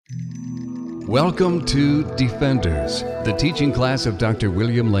Welcome to Defenders, the teaching class of Dr.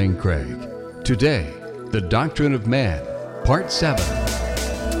 William Lane Craig. Today, The Doctrine of Man, Part 7.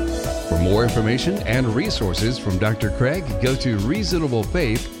 For more information and resources from Dr. Craig, go to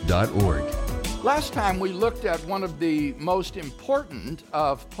reasonablefaith.org. Last time we looked at one of the most important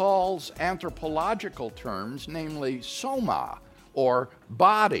of Paul's anthropological terms, namely soma, or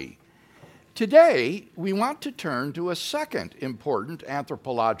body. Today, we want to turn to a second important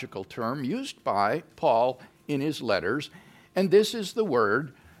anthropological term used by Paul in his letters, and this is the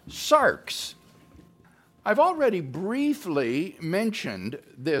word sarx. I've already briefly mentioned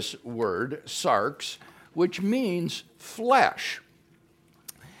this word, sarx, which means flesh.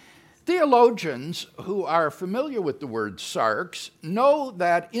 Theologians who are familiar with the word sarx know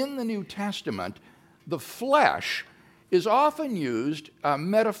that in the New Testament, the flesh is often used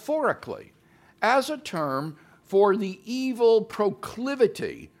metaphorically as a term for the evil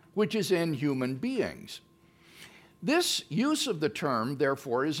proclivity which is in human beings. This use of the term,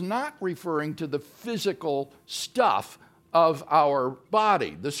 therefore, is not referring to the physical stuff of our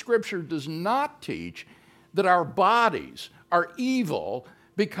body. The Scripture does not teach that our bodies are evil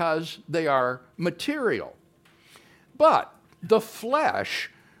because they are material. But the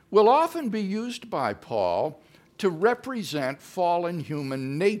flesh will often be used by Paul to represent fallen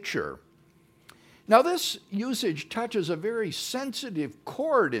human nature. Now, this usage touches a very sensitive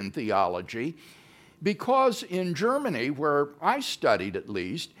chord in theology because in Germany, where I studied at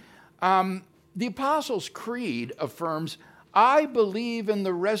least, the Apostles' Creed affirms, "I believe in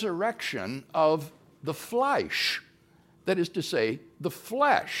the resurrection of the flesh." That is to say, the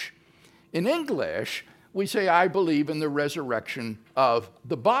flesh. In English, we say, "I believe in the resurrection of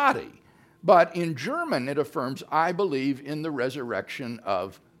the body." But in German, it affirms, "I believe in the resurrection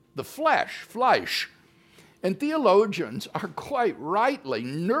of the flesh. And theologians are quite rightly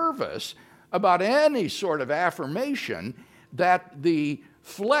nervous about any sort of affirmation that the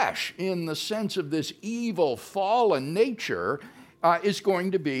flesh, in the sense of this evil, fallen nature, is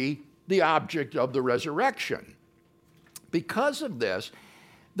going to be the object of the resurrection. Because of this,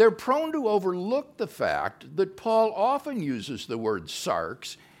 they're prone to overlook the fact that Paul often uses the word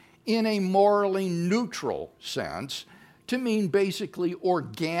sarx in a morally neutral sense, to mean basically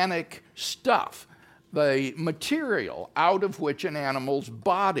organic stuff, the material out of which an animal's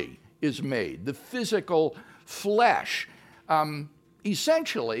body is made, the physical flesh,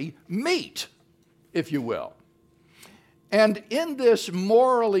 essentially meat, if you will. And in this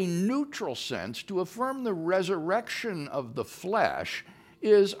morally neutral sense, to affirm the resurrection of the flesh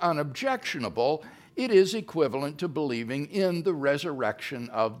is unobjectionable. It is equivalent to believing in the resurrection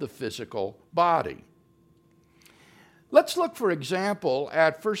of the physical body. Let's look, for example,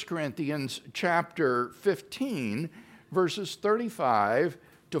 at 1 Corinthians chapter 15, verses 35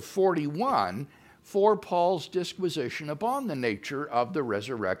 to 41, for Paul's disquisition upon the nature of the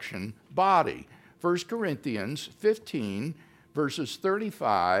resurrection body. 1 Corinthians 15, verses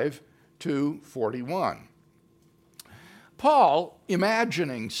 35 to 41. Paul,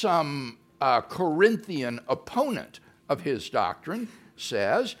 imagining some Corinthian opponent of his doctrine,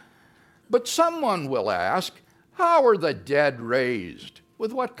 says, "But someone will ask, how are the dead raised?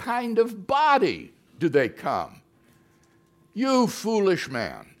 With what kind of body do they come? You foolish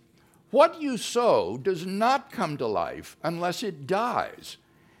man, what you sow does not come to life unless it dies.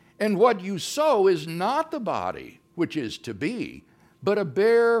 And what you sow is not the body which is to be, but a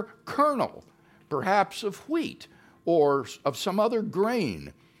bare kernel, perhaps of wheat or of some other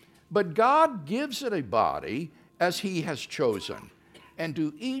grain. But God gives it a body as he has chosen, and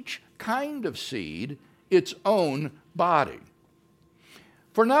to each kind of seed its own body.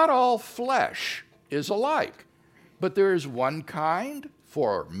 For not all flesh is alike, but there is one kind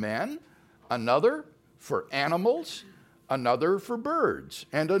for men, another for animals, another for birds,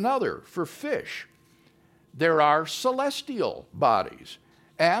 and another for fish. There are celestial bodies,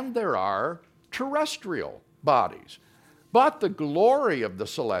 and there are terrestrial bodies. But the glory of the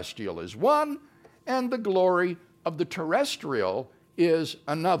celestial is one, and the glory of the terrestrial is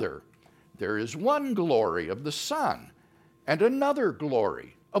another. There is one glory of the sun, and another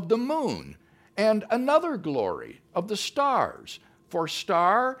glory of the moon, and another glory of the stars, for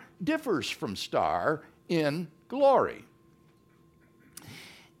star differs from star in glory."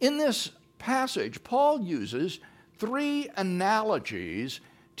 In this passage, Paul uses three analogies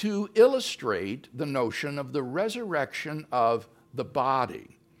to illustrate the notion of the resurrection of the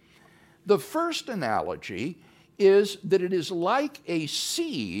body. The first analogy is that it is like a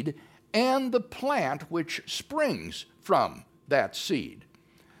seed and the plant which springs from that seed.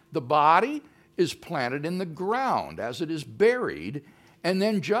 The body is planted in the ground as it is buried, And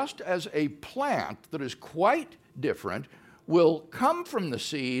then just as a plant that is quite different will come from the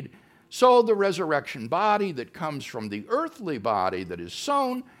seed, so the resurrection body that comes from the earthly body that is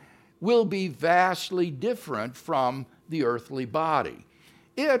sown will be vastly different from the earthly body.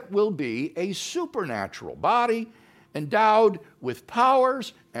 It will be a supernatural body endowed with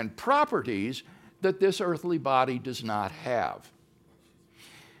powers and properties that this earthly body does not have.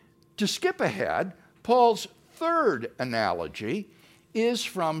 To skip ahead, Paul's third analogy is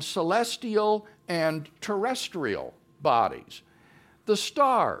from celestial and terrestrial bodies. The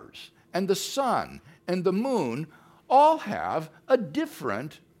stars and the sun and the moon all have a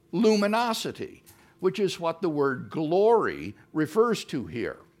different luminosity, which is what the word glory refers to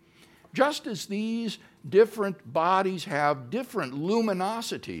here. Just as these different bodies have different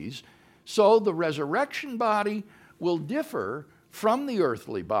luminosities, so the resurrection body will differ from the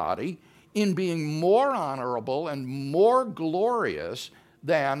earthly body in being more honorable and more glorious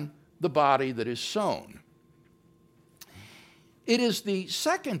than the body that is sown. It is the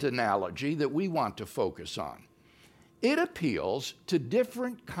second analogy that we want to focus on. It appeals to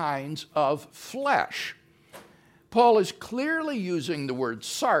different kinds of flesh. Paul is clearly using the word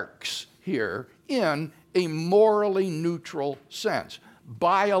sarx here in a morally neutral sense,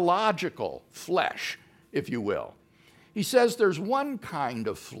 biological flesh, if you will. He says there's one kind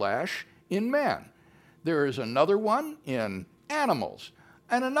of flesh in men. There is another one in animals,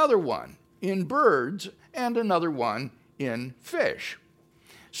 and another one in birds, and another one in fish.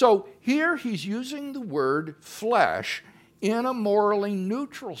 So here he's using the word flesh in a morally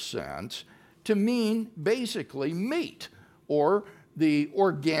neutral sense to mean basically meat, or the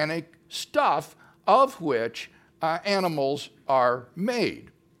organic stuff of which animals are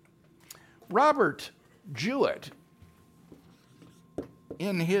made. Robert Jewett,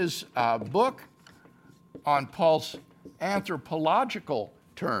 in his book on Paul's anthropological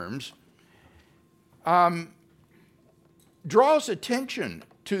terms, draws attention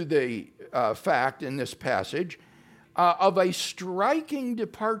to the fact in this passage of a striking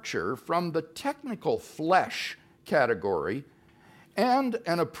departure from the technical flesh category and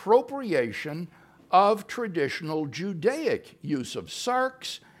an appropriation of traditional Judaic use of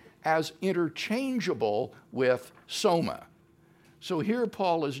sarx as interchangeable with soma. So here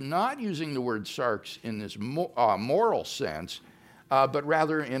Paul is not using the word sarx in this moral sense, but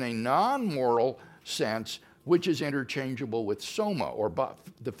rather in a non-moral sense, which is interchangeable with soma, or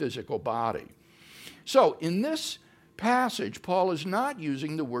the physical body. So in this passage, Paul is not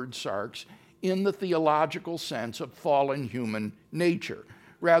using the word sarx in the theological sense of fallen human nature.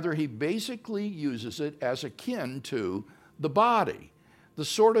 Rather, he basically uses it as akin to the body, the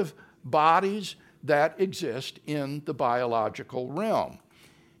sort of bodies that exist in the biological realm.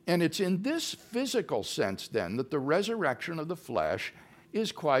 And it's in this physical sense, then, that the resurrection of the flesh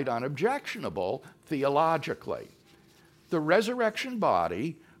is quite unobjectionable theologically. The resurrection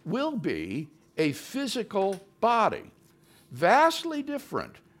body will be a physical body, vastly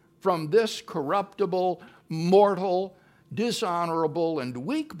different from this corruptible, mortal, dishonorable, and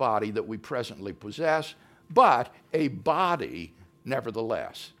weak body that we presently possess, but a body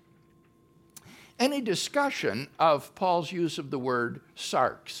nevertheless. Any discussion of Paul's use of the word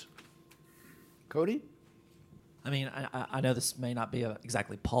sarx? Cody? I mean, I know this may not be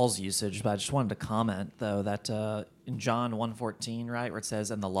exactly Paul's usage, but I just wanted to comment, though, that in John 1:14, right, where it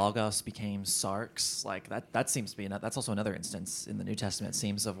says, and the Logos became sarx, like that seems to be, that's also another instance in the New Testament, it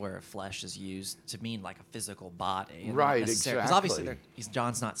seems, of where flesh is used to mean like a physical body. Right, exactly. Because obviously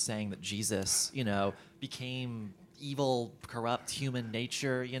John's not saying that Jesus, became evil, corrupt human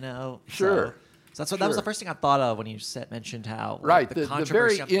nature, Sure. So that was the first thing I thought of when you mentioned how right, the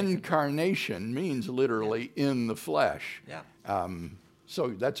very incarnation means literally in the flesh. Yeah. So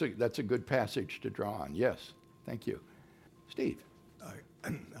that's a good passage to draw on. Yes, thank you, Steve.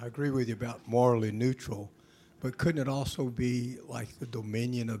 I agree with you about morally neutral, but couldn't it also be like the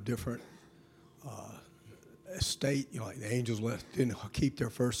dominion of different estate? Like the angels didn't keep their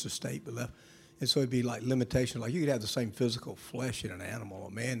first estate, but left. And so it'd be like limitation. Like you could have the same physical flesh in an animal.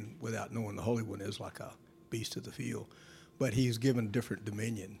 A man, without knowing the Holy One, is like a beast of the field. But he's given different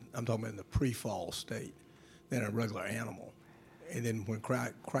dominion. I'm talking about in the pre-fall state than a regular animal. And then when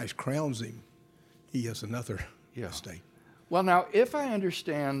Christ crowns him, he has another estate. Well, now, if I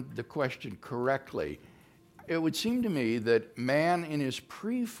understand the question correctly, it would seem to me that man in his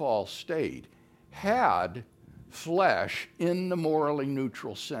pre-fall state had flesh in the morally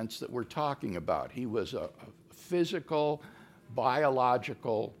neutral sense that we're talking about. He was a physical,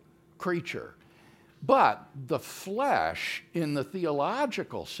 biological creature. But the flesh in the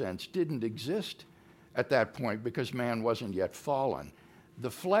theological sense didn't exist at that point because man wasn't yet fallen.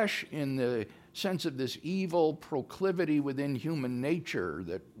 The flesh, in the sense of this evil proclivity within human nature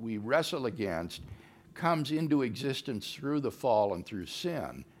that we wrestle against, comes into existence through the fall and through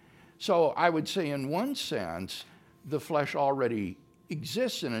sin. So I would say, in one sense, the flesh already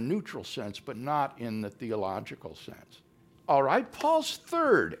exists in a neutral sense, but not in the theological sense. All right, Paul's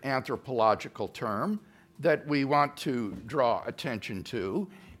third anthropological term that we want to draw attention to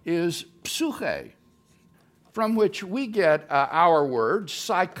is psyche, from which we get our words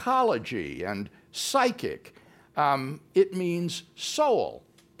psychology and psychic. It means soul.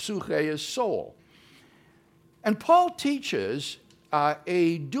 Psyche is soul. And Paul teaches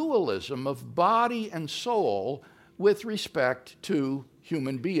a dualism of body and soul with respect to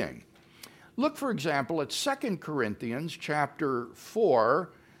human being. Look, for example, at 2 Corinthians chapter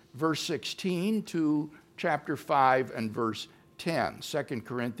 4, verse 16 to chapter 5 and verse 10. 2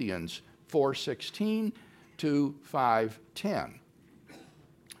 Corinthians 4:16 to 5:10.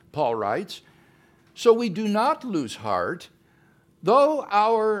 Paul writes, "So we do not lose heart, though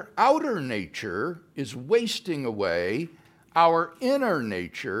our outer nature is wasting away, our inner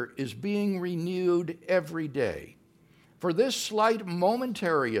nature is being renewed every day. For this slight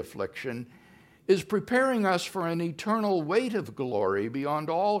momentary affliction is preparing us for an eternal weight of glory beyond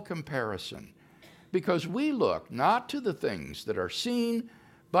all comparison, because we look not to the things that are seen,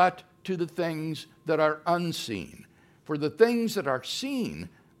 but to the things that are unseen. For the things that are seen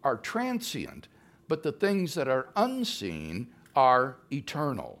are transient, but the things that are unseen are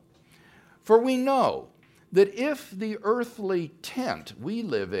eternal. For we know that if the earthly tent we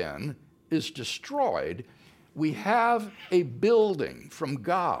live in is destroyed, we have a building from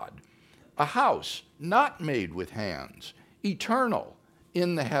God, a house not made with hands, eternal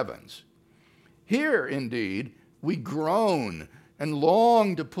in the heavens. Here, indeed, we groan and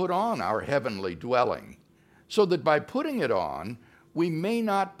long to put on our heavenly dwelling, so that by putting it on, we may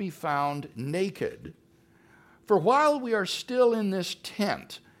not be found naked. For while we are still in this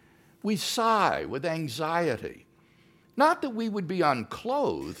tent, we sigh with anxiety, not that we would be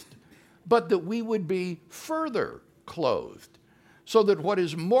unclothed, but that we would be further clothed, so that what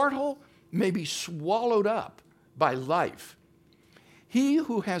is mortal may be swallowed up by life. He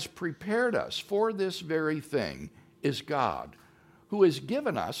who has prepared us for this very thing is God, who has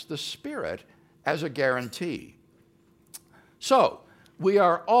given us the Spirit as a guarantee. So, we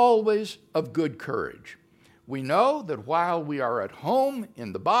are always of good courage. We know that while we are at home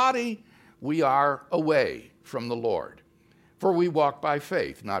in the body, we are away from the Lord. For we walk by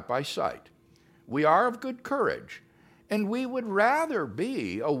faith, not by sight. We are of good courage, and we would rather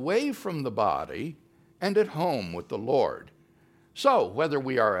be away from the body and at home with the Lord. So, whether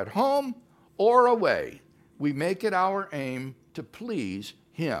we are at home or away, we make it our aim to please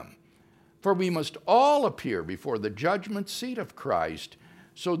Him. For we must all appear before the judgment seat of Christ,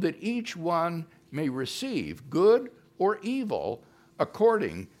 so that each one may receive good or evil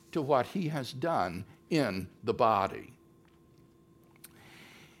according to what he has done in the body.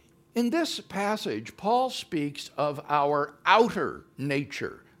 In this passage, Paul speaks of our outer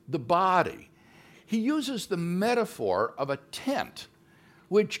nature, the body. He uses the metaphor of a tent,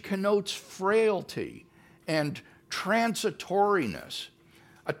 which connotes frailty and transitoriness.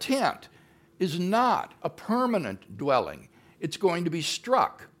 A tent is not a permanent dwelling. It's going to be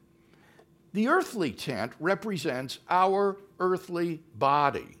struck. The earthly tent represents our earthly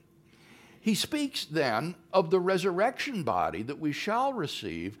body. He speaks then of the resurrection body that we shall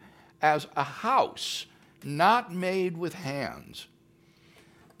receive as a house not made with hands.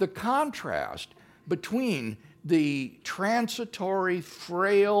 The contrast between the transitory,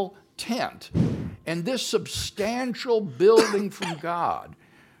 frail tent and this substantial building from God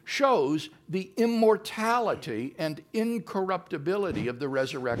shows the immortality and incorruptibility of the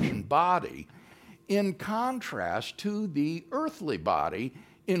resurrection body in contrast to the earthly body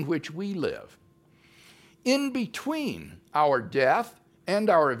in which we live. In between our death and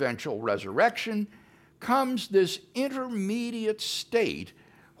our eventual resurrection comes this intermediate state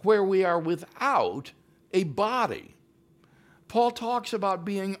where we are without a body. Paul talks about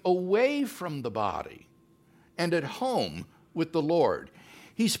being away from the body and at home with the Lord.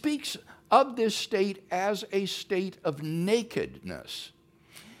 He speaks of this state as a state of nakedness.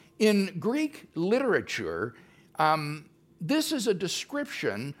 In Greek literature, this is a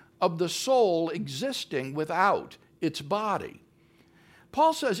description of the soul existing without its body.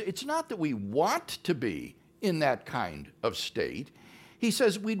 Paul says it's not that we want to be in that kind of state. He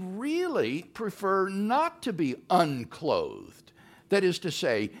says we'd really prefer not to be unclothed. That is to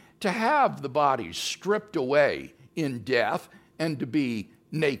say, to have the body stripped away in death and to be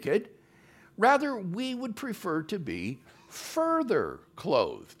naked. Rather, we would prefer to be further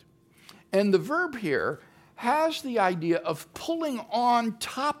clothed. And the verb here has the idea of pulling on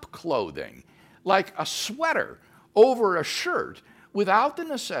top clothing, like a sweater over a shirt, without the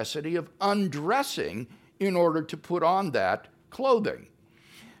necessity of undressing in order to put on that clothing.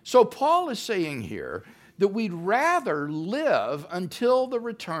 So Paul is saying here that we'd rather live until the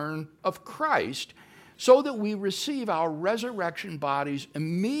return of Christ so that we receive our resurrection bodies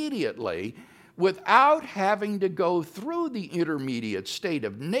immediately without having to go through the intermediate state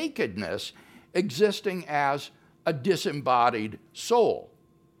of nakedness existing as a disembodied soul.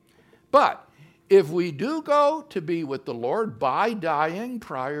 But if we do go to be with the Lord by dying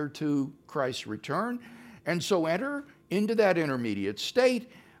prior to Christ's return, and so enter into that intermediate state,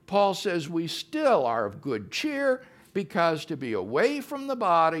 Paul says we still are of good cheer, because to be away from the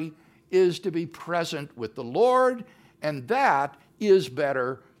body is to be present with the Lord, and that is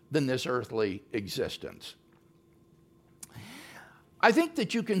better than this earthly existence. I think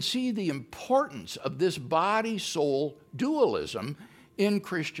that you can see the importance of this body-soul dualism in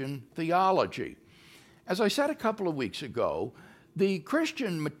Christian theology. As I said a couple of weeks ago, the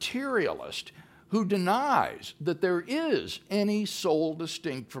Christian materialist who denies that there is any soul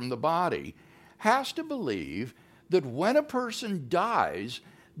distinct from the body has to believe that when a person dies,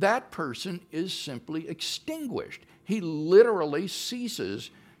 that person is simply extinguished. He literally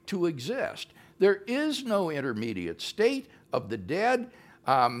ceases to exist. There is no intermediate state of the dead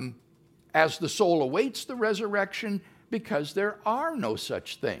as the soul awaits the resurrection, because there are no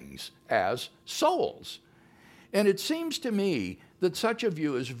such things as souls. And it seems to me that such a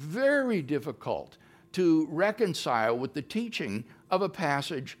view is very difficult to reconcile with the teaching of a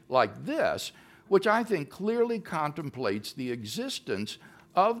passage like this, which I think clearly contemplates the existence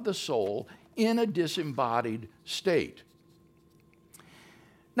of the soul in a disembodied state.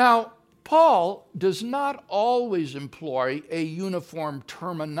 Now, Paul does not always employ a uniform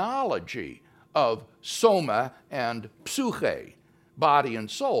terminology of soma and psyche, body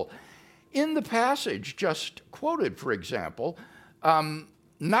and soul. In the passage just quoted, for example,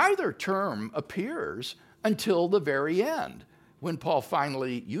 neither term appears until the very end, when Paul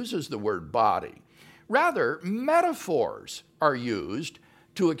finally uses the word body. Rather, metaphors are used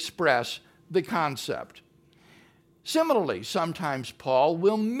to express the concept. Similarly, sometimes Paul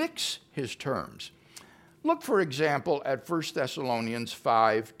will mix his terms. Look, for example, at 1 Thessalonians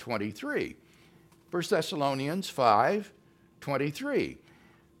 5:23. 1 Thessalonians 5:23.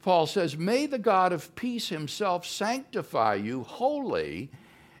 Paul says, "May the God of peace himself sanctify you wholly,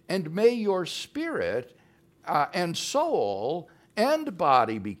 and may your spirit and soul and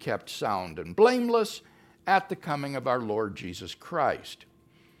body be kept sound and blameless at the coming of our Lord Jesus Christ."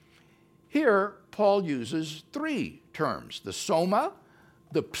 Here, Paul uses three terms: the soma,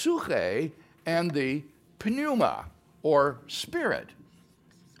 the psyche, and the pneuma, or spirit,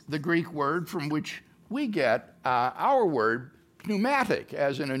 the Greek word from which we get our word pneumatic,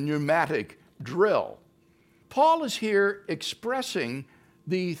 as in a pneumatic drill. Paul is here expressing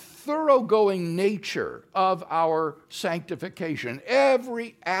the thoroughgoing nature of our sanctification.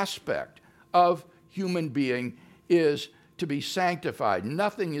 Every aspect of human being is to be sanctified.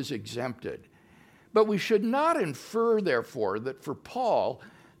 Nothing is exempted. But we should not infer, therefore, that for Paul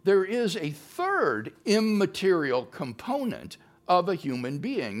there is a third immaterial component of a human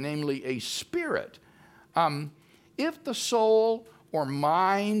being, namely a spirit. If the soul or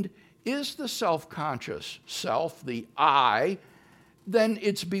mind is the self-conscious self, the I, then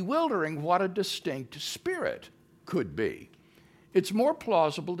it's bewildering what a distinct spirit could be. It's more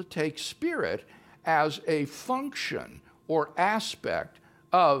plausible to take spirit as a function or aspect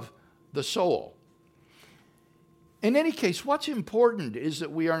of the soul. In any case, what's important is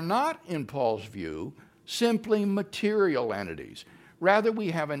that we are not, in Paul's view, simply material entities. Rather, we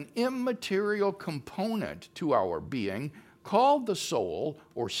have an immaterial component to our being called the soul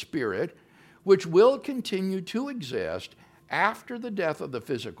or spirit, which will continue to exist after the death of the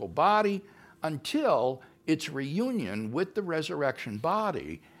physical body until its reunion with the resurrection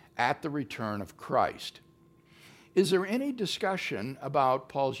body at the return of Christ. Is there any discussion about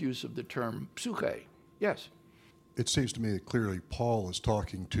Paul's use of the term psyche? Yes? It seems to me that clearly Paul is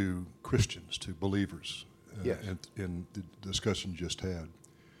talking to Christians, to believers, Yes. in the discussion you just had,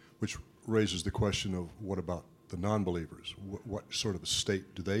 which raises the question of what about the non-believers? What sort of a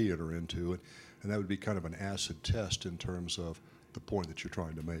state do they enter into? And that would be kind of an acid test in terms of the point that you're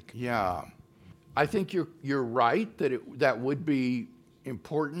trying to make. Yeah. I think you're right that that would be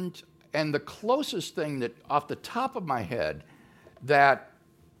important. And the closest thing that, off the top of my head, that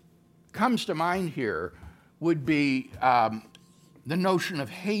comes to mind here would be the notion of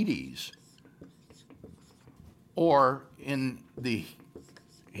Hades. or in the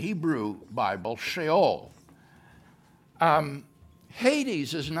Hebrew Bible, Sheol.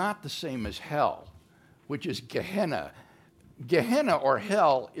 Hades is not the same as hell, which is Gehenna. Gehenna, or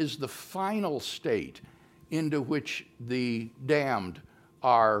hell, is the final state into which the damned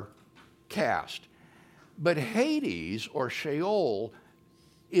are cast. But Hades, or Sheol,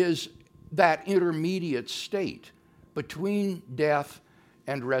 is that intermediate state between death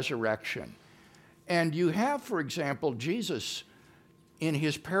and resurrection. And you have, for example, Jesus in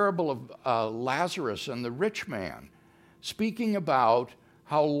his parable of Lazarus and the rich man, speaking about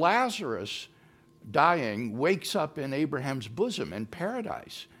how Lazarus, dying, wakes up in Abraham's bosom in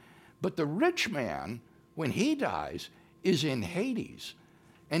paradise. But the rich man, when he dies, is in Hades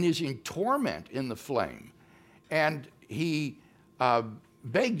and is in torment in the flame. And he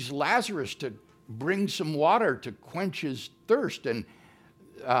begs Lazarus to bring some water to quench his thirst. And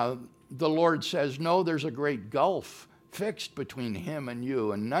the Lord says, no, there's a great gulf fixed between him and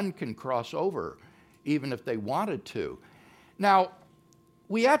you, and none can cross over, even if they wanted to. Now,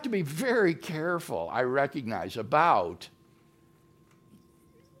 we have to be very careful, I recognize, about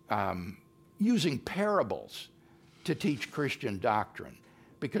using parables to teach Christian doctrine,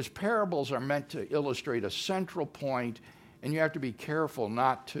 because parables are meant to illustrate a central point, and you have to be careful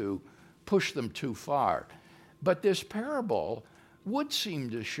not to push them too far. But this parable would seem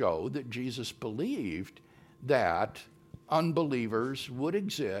to show that Jesus believed that unbelievers would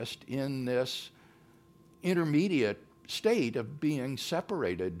exist in this intermediate state of being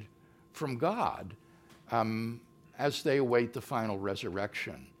separated from God as they await the final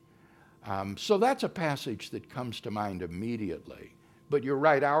resurrection. So that's a passage that comes to mind immediately. But you're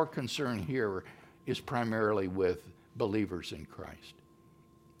right, our concern here is primarily with believers in Christ.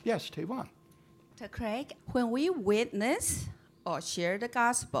 Yes, Tavon. Dr. Craig, when we witness or share the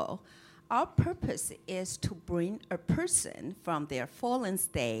gospel, our purpose is to bring a person from their fallen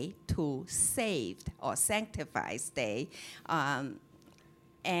state to saved or sanctified state.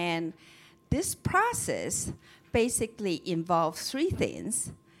 And this process basically involves three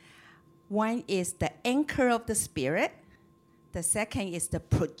things. One is the anchor of the Spirit. The second is the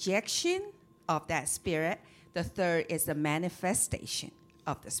projection of that Spirit. The third is the manifestation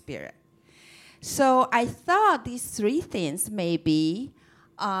of the Spirit. So I thought these three things may be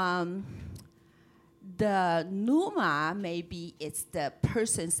the pneuma, maybe it's the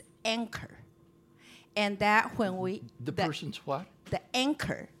person's anchor. And that when we... The person's what? The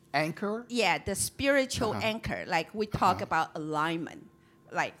anchor. Anchor? Yeah, the spiritual anchor. Like we talk about alignment,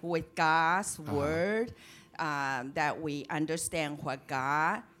 like with God's word, that we understand what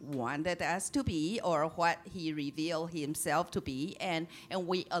God wanted us to be or what he revealed himself to be, and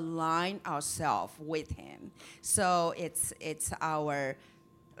we align ourselves with him. So it's our,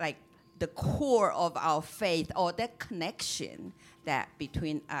 like, the core of our faith, or that connection that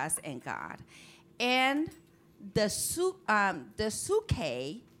between us and God. And the suke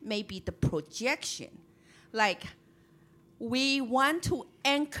may be the projection. Like, we want to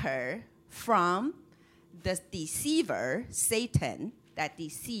anchor from the deceiver, Satan, that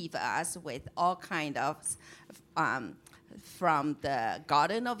deceive us with all kind of, from the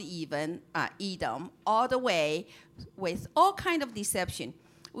Garden of Eden, all the way with all kind of deception.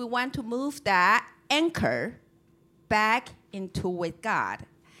 We want to move that anchor back into with God.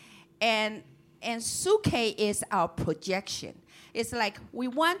 And suke is our projection. It's like we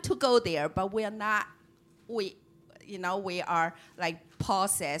want to go there, but we are not, we are, like Paul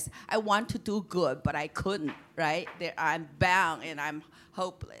says, I want to do good, but I couldn't, right? I'm bound and I'm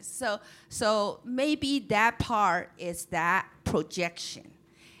hopeless. So maybe that part is that projection.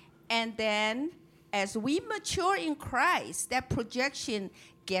 And then as we mature in Christ, that projection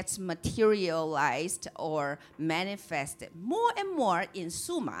gets materialized or manifested more and more in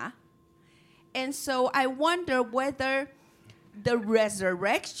Summa. And so I wonder whether the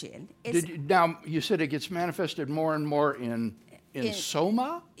resurrection is... Now, you said it gets manifested more and more in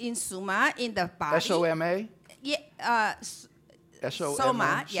Soma? In Summa, in the body. S-O-M-A? Yeah, S-O-M-A?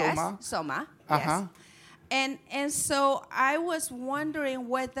 Soma, yes. Soma, yes. And so I was wondering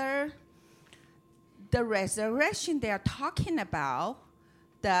whether the resurrection they're talking about,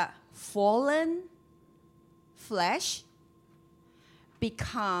 the fallen flesh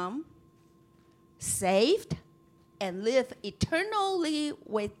become saved and live eternally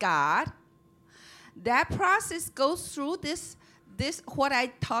with God. That process goes through this what I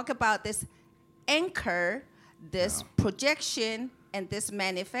talk about, this anchor, this projection, and this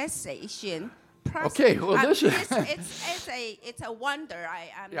manifestation process. Okay, well, this is... It's a wonder.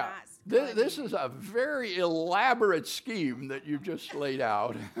 I'm yeah. not... This is a very elaborate scheme that you've just laid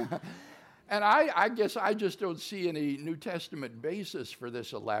out. And I guess I just don't see any New Testament basis for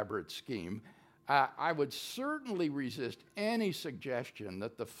this elaborate scheme. I would certainly resist any suggestion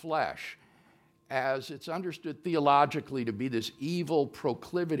that the flesh, as it's understood theologically to be this evil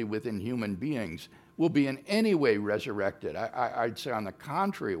proclivity within human beings, will be in any way resurrected. I'd say on the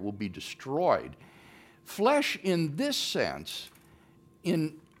contrary, it will be destroyed. Flesh in this sense,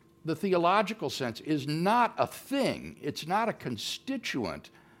 in the theological sense, is not a thing. It's not a constituent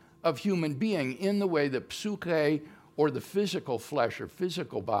of human being in the way that psyche or the physical flesh or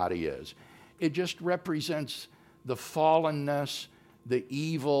physical body is. It just represents the fallenness, the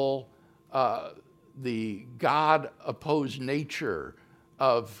evil, the God-opposed nature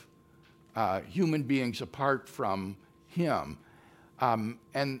of human beings apart from Him.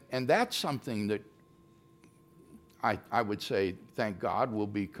 And that's something that I would say, thank God, will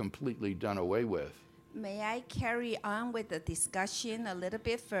be completely done away with. May I carry on with the discussion a little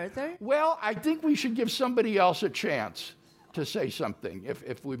bit further? Well, I think we should give somebody else a chance to say something,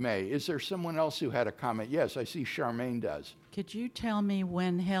 if we may. Is there someone else who had a comment? Yes, I see Charmaine does. Could you tell me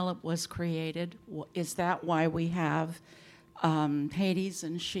when hell was created? Is that why we have Hades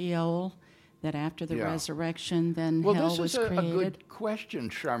and Sheol, that after the resurrection, then hell was created? Well, this is a good question,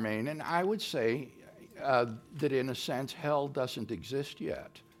 Charmaine, and I would say that in a sense, hell doesn't exist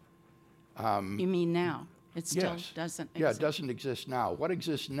yet. You mean now? It still Yes. doesn't exist? Yeah, it doesn't exist now. What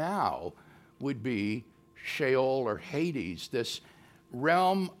exists now would be Sheol or Hades, this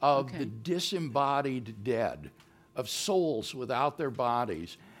realm of the disembodied dead, of souls without their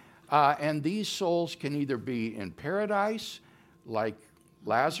bodies. And these souls can either be in paradise, like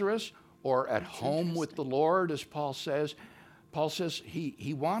Lazarus, or at home with the Lord, as Paul says. Paul says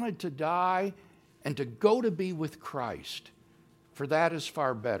he wanted to die and to go to be with Christ, for that is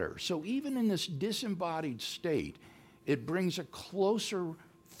far better. So even in this disembodied state, it brings a closer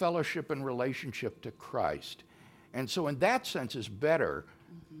fellowship and relationship to Christ. And so in that sense, it's better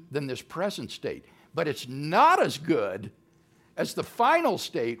than this present state. But it's not as good as the final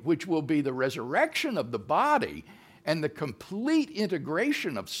state, which will be the resurrection of the body and the complete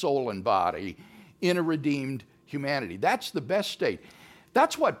integration of soul and body in a redeemed humanity. That's the best state.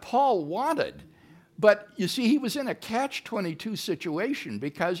 That's what Paul wanted. But you see, he was in a catch-22 situation,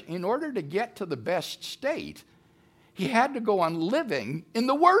 because in order to get to the best state, he had to go on living in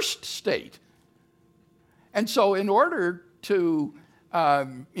the worst state. And so in order to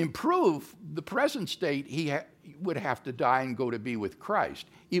improve the present state, he would have to die and go to be with Christ.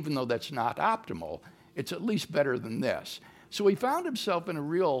 Even though that's not optimal, it's at least better than this. So he found himself in a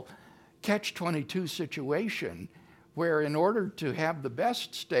real catch-22 situation, where in order to have the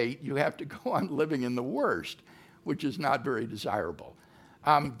best state, you have to go on living in the worst, which is not very desirable.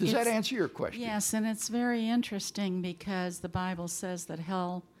 Does that answer your question? Yes, and it's very interesting because the Bible says that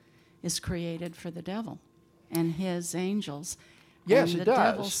hell is created for the devil and his angels. Yes, and it the does.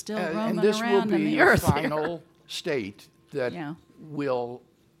 devil's still roaming and this around will in be the a earth final state that will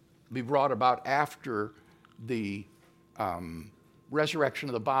be brought about after the resurrection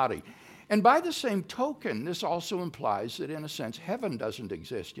of the body. And by the same token, this also implies that, in a sense, heaven doesn't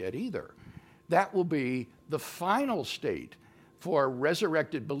exist yet either. That will be the final state for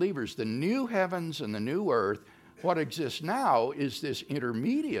resurrected believers, the new heavens and the new earth. What exists now is this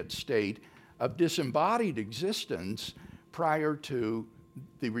intermediate state of disembodied existence prior to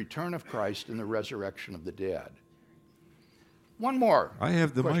the return of Christ and the resurrection of the dead. One more. I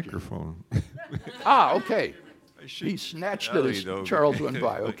have the question. microphone. Okay. He snatched it as Charles went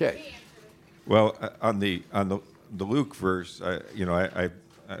by. Okay. Well, on the Luke verse,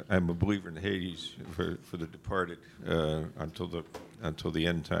 I'm a believer in Hades for the departed until the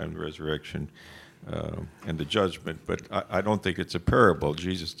end time, the resurrection, and the judgment. But I don't think it's a parable.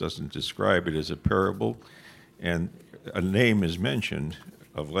 Jesus doesn't describe it as a parable, and a name is mentioned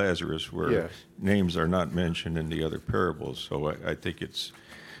of Lazarus, where names are not mentioned in the other parables. So I think it's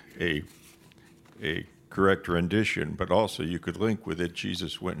a correct rendition, but also you could link with it.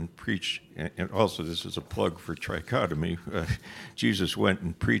 Jesus went and preached, and also this is a plug for trichotomy. Jesus went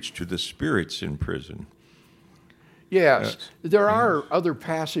and preached to the spirits in prison. Yes, there are other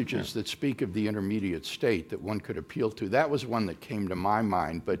passages that speak of the intermediate state that one could appeal to. That was one that came to my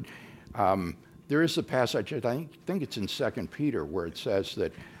mind, but there is a passage, I think it's in 2 Peter, where it says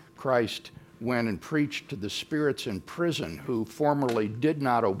that Christ went and preached to the spirits in prison who formerly did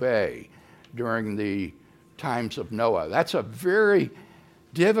not obey during the times of Noah. That's a very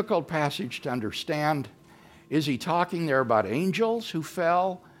difficult passage to understand. Is he talking there about angels who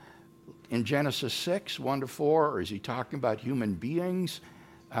fell in Genesis 6, 1-4, or is he talking about human beings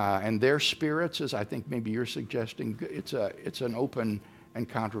and their spirits, as I think maybe you're suggesting? It's an open and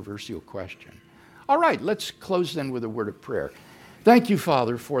controversial question. All right, let's close then with a word of prayer. Thank you,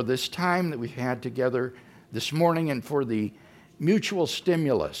 Father, for this time that we've had together this morning and for the mutual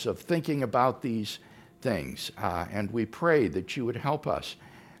stimulus of thinking about these things. And we pray that you would help us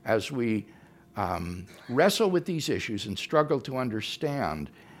as we wrestle with these issues and struggle to understand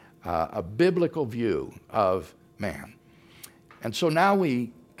a biblical view of man. And so now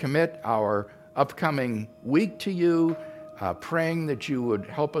we commit our upcoming week to you, praying that you would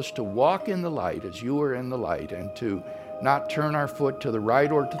help us to walk in the light as you are in the light, and to not turn our foot to the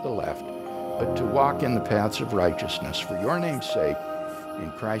right or to the left, but to walk in the paths of righteousness. For your name's sake,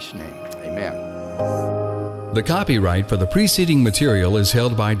 in Christ's name, amen. The copyright for the preceding material is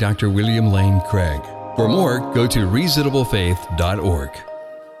held by Dr. William Lane Craig. For more, go to reasonablefaith.org.